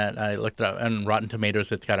producer that I looked it up, and Rotten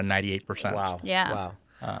Tomatoes, it's got a 98%. Wow. Yeah.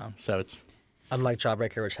 Wow. So it's Unlike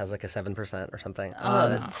Jawbreaker, which has like a 7% or something.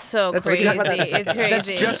 It's so That's crazy. like- It's crazy.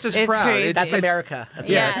 That's just as It's proud. crazy. That's America. That's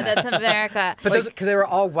yeah, America. that's America. But because they were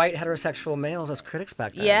all white heterosexual males as critics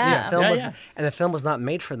back then. Yeah. The film was, Yeah. and the film was not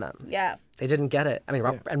made for them. Yeah. They didn't get it. I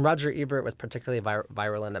mean, and Roger Ebert was particularly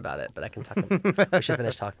virulent about it. But I can talk. We should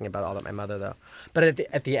finish talking about All About My Mother, though. But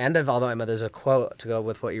at the end of All About My Mother, there's a quote to go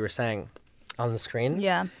with what you were saying on the screen.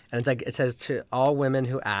 Yeah. And it's like it says, "To all women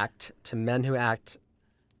who act, to men who act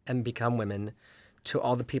and become women, to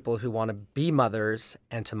all the people who want to be mothers,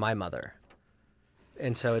 and to my mother."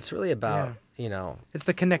 And so it's really about It's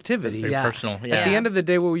the connectivity. very Yeah. personal. At the Yeah. end of the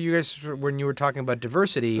day, what you guys, when you were talking about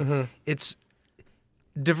diversity, it's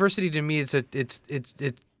diversity to me. It's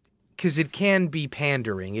because it can be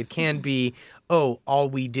pandering. It can be, oh, all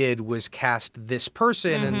we did was cast this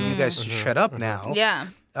person, and you guys shut up now. Yeah.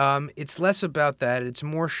 It's less about that. It's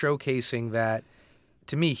more showcasing that,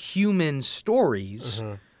 to me, human stories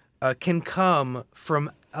can come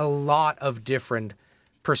from a lot of different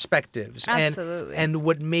perspectives. Absolutely. And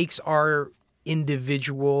what makes our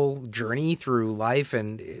individual journey through life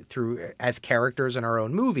and through as characters in our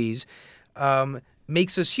own movies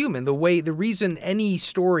makes us human. The reason any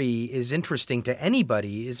story is interesting to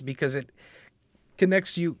anybody is because it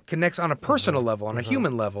connects on a personal level, on a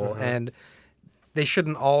human level, and they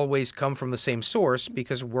shouldn't always come from the same source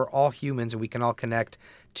because we're all humans and we can all connect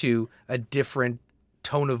to a different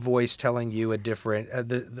tone of voice telling you a different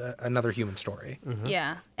another human story.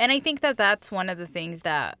 Yeah. And I think that that's one of the things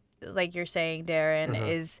that, like you're saying, Darren,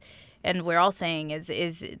 is, and we're all saying is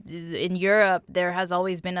in Europe, there has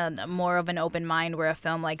always been a more of an open mind where a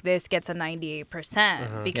film like this gets a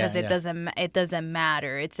 98% because Yeah, it doesn't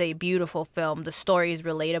matter. It's a beautiful film. The story is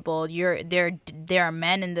relatable. There are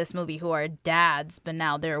men in this movie who are dads, but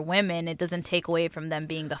now they're women. It doesn't take away from them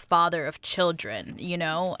being the father of children,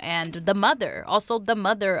 and the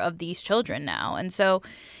mother of these children now. And so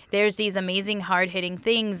there's these amazing hard-hitting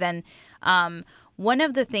things. And one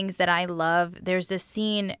of the things that I love, there's this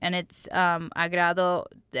scene, and it's Agrado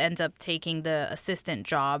ends up taking the assistant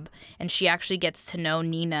job, and she actually gets to know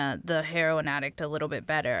Nina, the heroin addict, a little bit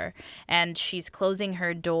better. And she's closing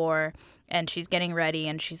her door, and she's getting ready,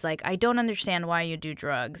 and she's like, "I don't understand why you do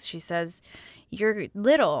drugs." She says, "You're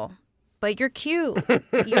little, but you're cute.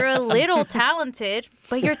 You're a little talented,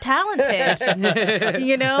 but you're talented." And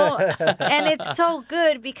it's so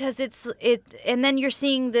good because and then you're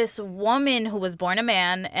seeing this woman who was born a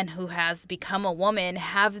man and who has become a woman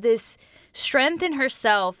have this strength in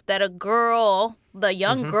herself that the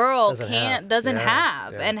young girl doesn't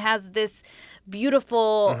have, and has this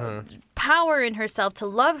beautiful power in herself to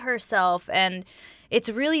love herself. And it's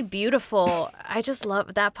really beautiful. I just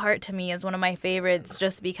love that part. To me is one of my favorites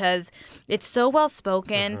just because it's so well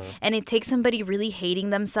spoken and it takes somebody really hating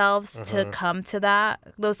themselves to come to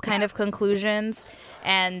those kind of conclusions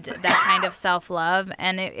and that kind of self-love.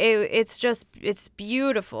 And it's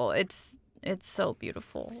beautiful. It's so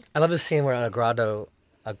beautiful. I love the scene where Agrado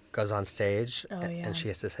goes on stage yeah. and she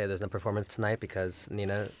has to say there's no performance tonight because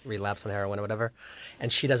Nina relapsed on heroin or whatever.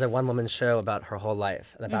 And she does a one-woman show about her whole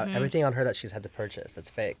life and about everything on her that she's had to purchase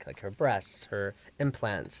that's fake, like her breasts, her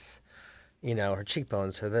implants, her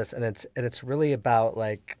cheekbones, her this. And it's really about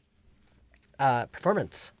like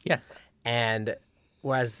performance. Yeah. And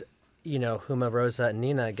whereas, Huma, Rosa, and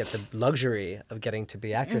Nina get the luxury of getting to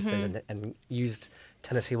be actresses and used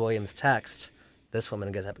Tennessee Williams' text, this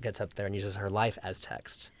woman gets up there and uses her life as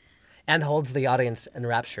text, and holds the audience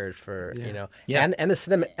enraptured for and the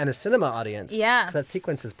cinema audience. Yeah, 'cause that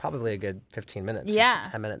sequence is probably a good 15 minutes. Yeah,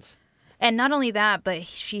 10 minutes. And not only that, but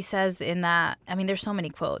she says in that, I mean, there's so many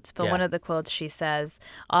quotes, but one of the quotes she says,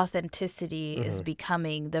 "Authenticity is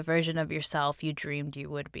becoming the version of yourself you dreamed you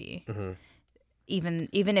would be." Even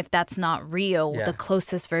if that's not real, the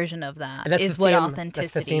closest version of that is what authenticity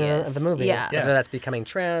that's the theme is. of the movie. Yeah. Whether that's becoming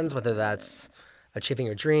trans, whether that's achieving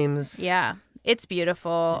your dreams. Yeah. It's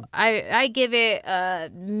beautiful. I give it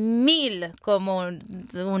 1000 como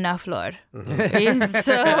una flor.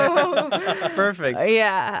 So Perfect.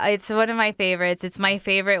 yeah, it's one of my favorites. It's my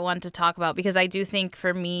favorite one to talk about because I do think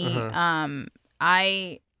for me,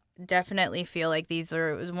 I definitely feel like these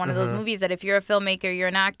are one of those movies that if you're a filmmaker, you're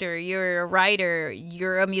an actor, you're a writer,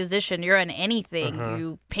 you're a musician, you're in anything,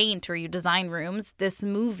 you paint or you design rooms, this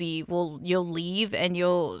movie you'll leave and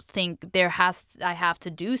you'll think I have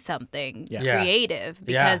to do something creative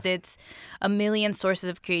because it's a million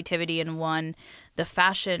sources of creativity in one. The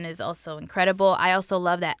fashion is also incredible. I also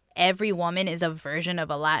love that every woman is a version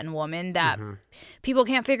of a Latin woman that people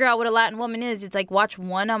can't figure out what a Latin woman is. It's like watch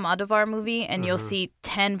one Almodóvar movie and you'll see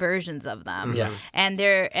 10 versions of them. Yeah.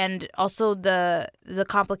 And also the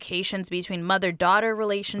complications between mother-daughter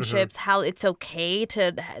relationships, how it's okay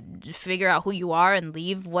to figure out who you are and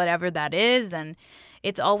leave whatever that is, and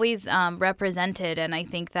it's always represented. And I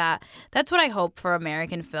think that's what I hope for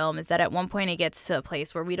American film, is that at one point it gets to a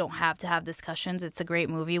place where we don't have to have discussions. It's a great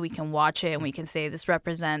movie. We can watch it and we can say this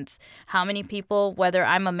represents how many people, whether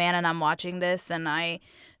I'm a man and I'm watching this and I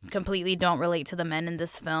completely don't relate to the men in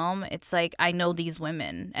this film. It's like I know these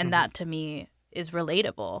women, and that to me is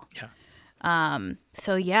relatable. Yeah.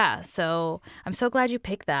 So I'm so glad you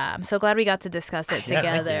picked that. I'm so glad we got to discuss it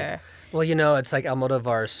together. Well, it's like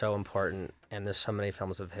Almodóvar is so important, and there's so many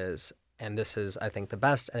films of his, and this is, I think, the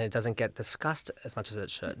best, and it doesn't get discussed as much as it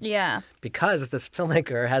should. Yeah. Because this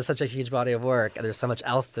filmmaker has such a huge body of work, and there's so much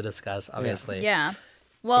else to discuss, obviously. Yeah.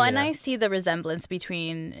 Well, and I see the resemblance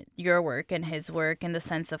between your work and his work in the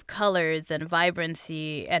sense of colors and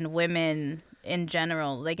vibrancy and women in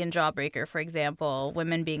general, like in Jawbreaker, for example,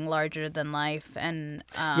 women being larger than life. And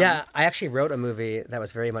yeah, I actually wrote a movie that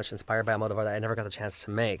was very much inspired by Almodóvar that I never got the chance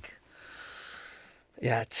to make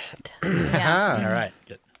yet. Yeah. All right.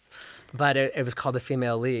 Good. But it was called The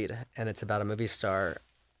Female Lead, and it's about a movie star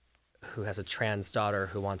who has a trans daughter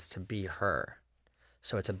who wants to be her.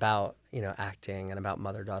 So it's about, acting and about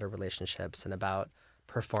mother-daughter relationships and about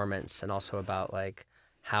performance, and also about like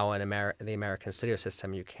how in the American studio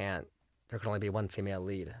system there can only be one female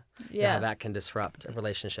lead. Yeah. How that can disrupt a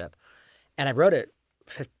relationship. And I wrote it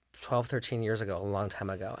 12, 13 years ago, a long time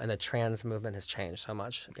ago. And the trans movement has changed so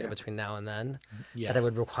much between now and then that it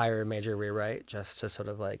would require a major rewrite just to sort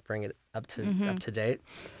of like bring it up to date.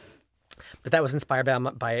 But that was inspired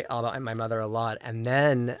by my mother a lot. And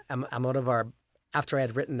then Almodóvar, after I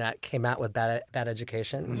had written that, came out with Bad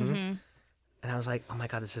Education. And I was like, oh my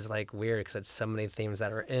God, this is like weird because it's so many themes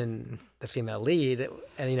that are in the female lead.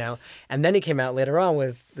 And, and then he came out later on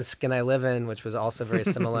with The Skin I Live In, which was also very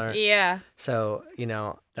similar. Yeah. So,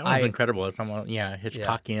 that was incredible. It's almost,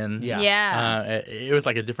 Hitchcockian. Yeah. It was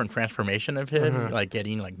like a different transformation of him, like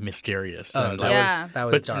getting like mysterious. Oh, and, that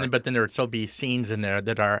was dark. But then there would still be scenes in there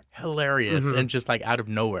that are hilarious and just like out of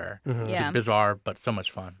nowhere. Just bizarre, but so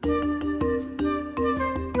much fun.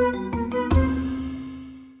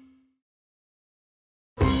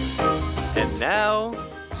 And now,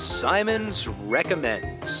 Simon's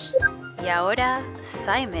Recommends. Y ahora,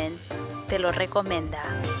 Simon te lo recomienda.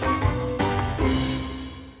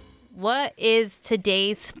 What is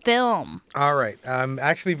today's film? All right. I'm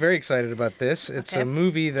actually very excited about this. It's a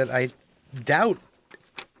movie that I doubt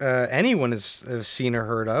anyone has seen or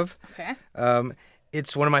heard of. Okay.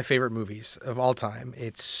 It's one of my favorite movies of all time.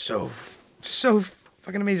 It's so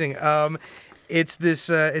fucking amazing. It's it's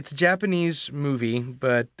a Japanese movie,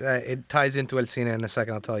 but it ties into El Cine in a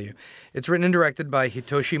second, I'll tell you. It's written and directed by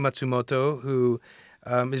Hitoshi Matsumoto, who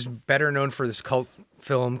is better known for this cult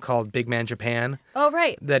film called Big Man Japan. Oh,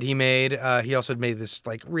 right. That he made. He also made this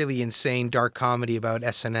like really insane dark comedy about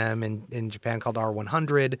S&M in Japan called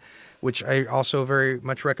R100, which I also very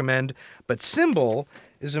much recommend. But Symbol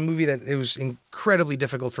is a movie that it was incredibly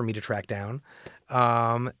difficult for me to track down.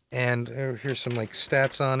 And here's some like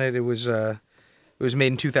stats on it. It was made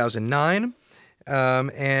in 2009.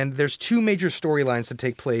 And there's two major storylines that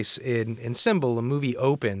take place in Symbol. The movie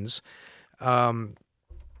opens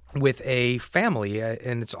with a family,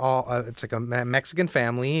 and it's like a Mexican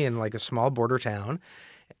family in like a small border town,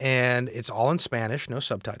 and it's all in Spanish, no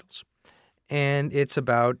subtitles. And it's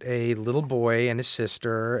about a little boy and his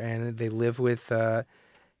sister, and they live with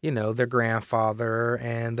their grandfather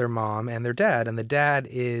and their mom and their dad. And the dad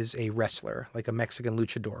is a wrestler, like a Mexican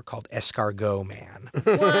luchador called Escargot Man.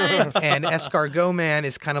 What? And Escargot Man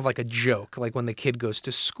is kind of like a joke. Like when the kid goes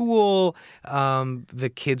to school,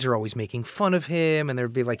 the kids are always making fun of him. And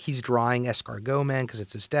they'd be like, he's drawing Escargot Man because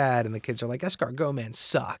it's his dad. And the kids are like, Escargot Man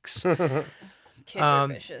sucks. Kids are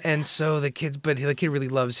vicious. And so the kid really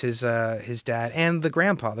loves his dad and the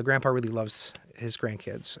grandpa. The grandpa really loves his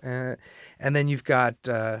grandkids. And then you've got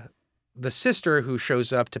the sister who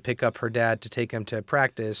shows up to pick up her dad to take him to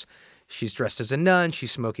practice. She's dressed as a nun.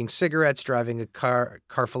 She's smoking cigarettes, driving a car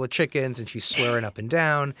full of chickens, and she's swearing up and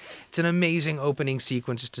down. It's an amazing opening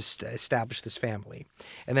sequence to establish this family.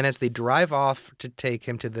 And then as they drive off to take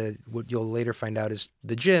him to what you'll later find out is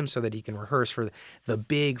the gym so that he can rehearse for the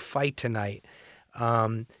big fight tonight,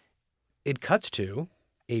 it cuts to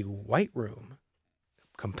a white room.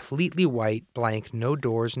 Completely white, blank, no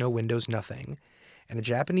doors, no windows, nothing. And a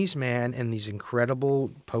Japanese man in these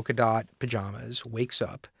incredible polka dot pajamas wakes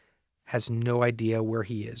up has no idea where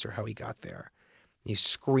he is or how he got there. He's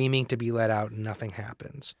screaming to be let out and nothing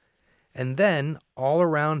happens. And then all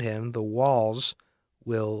around him, the walls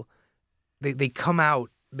will, they come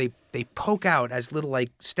out, they poke out as little like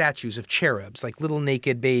statues of cherubs, like little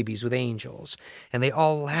naked babies with angels. And they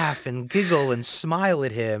all laugh and giggle and smile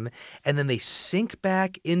at him. And then they sink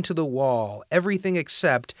back into the wall, everything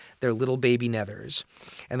except their little baby nethers.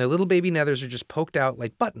 And their little baby nethers are just poked out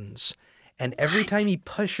like buttons. And every time he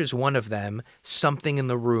pushes one of them, something in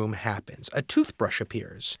the room happens. A toothbrush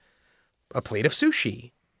appears, a plate of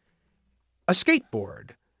sushi, a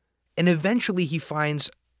skateboard. And eventually he finds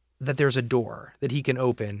that there's a door that he can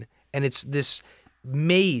open. And it's this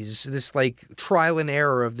maze, this like trial and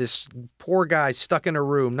error of this poor guy stuck in a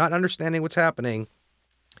room, not understanding what's happening,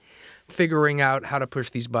 figuring out how to push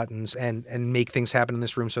these buttons and make things happen in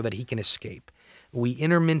this room so that he can escape. We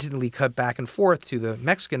intermittently cut back and forth to the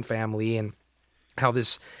Mexican family and how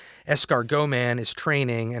this escargot man is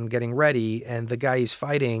training and getting ready, and the guy he's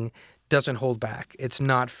fighting doesn't hold back. It's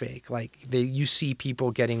not fake. Like you see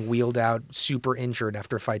people getting wheeled out super injured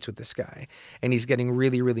after fights with this guy, and he's getting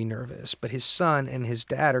really, really nervous. But his son and his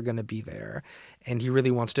dad are going to be there, and he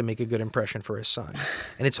really wants to make a good impression for his son.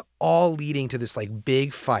 And it's all leading to this like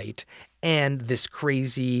big fight and this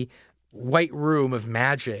crazy white room of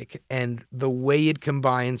magic, and the way it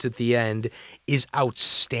combines at the end is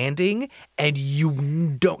outstanding, and you'll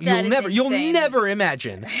never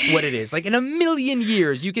imagine what it is. Like in a million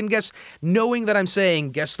years, you can guess, knowing that I'm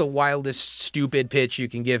saying guess the wildest stupid pitch you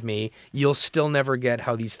can give me, you'll still never get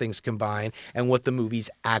how these things combine and what the movie's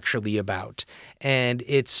actually about. And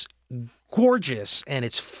it's gorgeous, and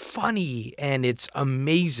it's funny, and it's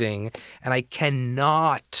amazing, and I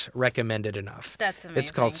cannot recommend it enough. That's amazing.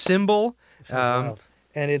 It's called Symbol, Wild.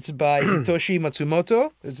 and it's by Hitoshi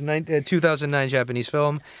Matsumoto. It's a 2009 Japanese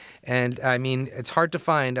film, and I mean, it's hard to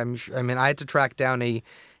find. I mean, I had to track down a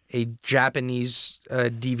Japanese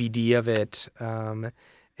DVD of it, and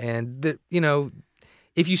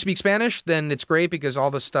if you speak Spanish, then it's great because all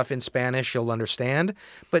the stuff in Spanish you'll understand,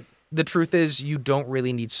 but the truth is, you don't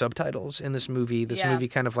really need subtitles in this movie. This movie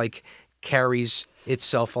kind of like carries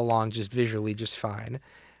itself along just visually just fine.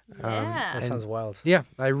 That sounds wild. Yeah,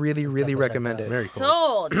 I really, really recommend it. Very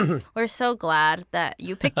cool. Sold. We're so glad that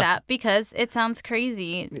you picked that because it sounds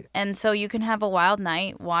crazy. And so you can have a wild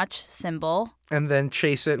night, watch Symbol. And then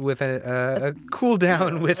chase it with a cool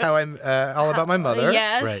down with How I'm All About My Mother.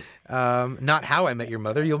 Yes. Right. Not How I Met Your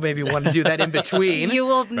Mother. You'll maybe want to do that in between. You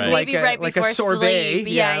will maybe right like before a sorbet. sleep.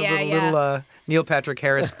 Yeah. Little Neil Patrick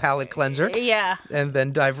Harris palate cleanser. Yeah. And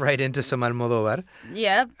then dive right into some Almodóvar.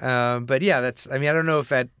 Yep. But yeah, I don't know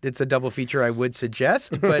if it's a double feature I would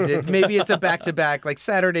suggest, but maybe it's a back-to-back, like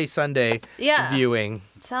Saturday, Sunday viewing.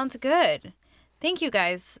 Sounds good. Thank you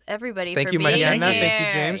guys, everybody, Thank for you, being Mariana. here. Thank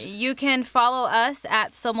you, James. You can follow us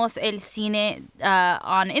at Somos El Cine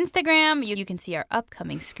on Instagram. You can see our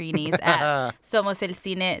upcoming screenings at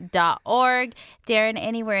somoselcine.org. Darren,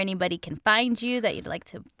 anywhere anybody can find you that you'd like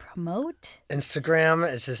to promote?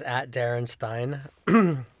 Instagram is just at Darren Stein.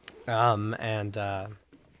 And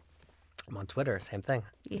I'm on Twitter, same thing.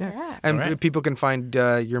 Yeah. And people can find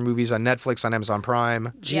your movies on Netflix, on Amazon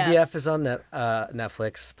Prime. GBF is on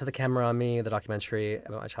Netflix. Put the Camera on Me, the documentary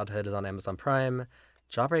about my childhood, is on Amazon Prime.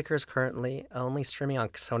 Jawbreaker is currently only streaming on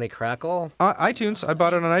Sony Crackle. iTunes. I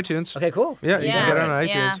bought it on iTunes. Okay, cool. Yeah, you can get it on iTunes.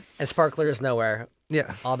 Yeah. And Sparkler is nowhere.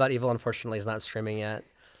 Yeah. All About Evil, unfortunately, is not streaming yet.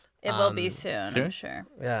 It will be soon, I'm sure.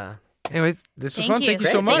 Yeah. Anyway, this was Thank fun. you. Thank you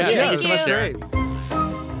so Great. much. Thank you. Yeah, Thank it was you. great.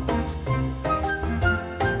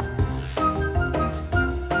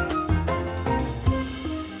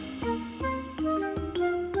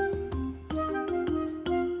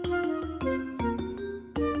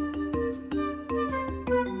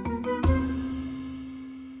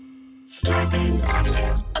 Starburns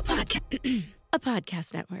Audio, a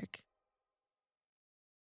podcast network.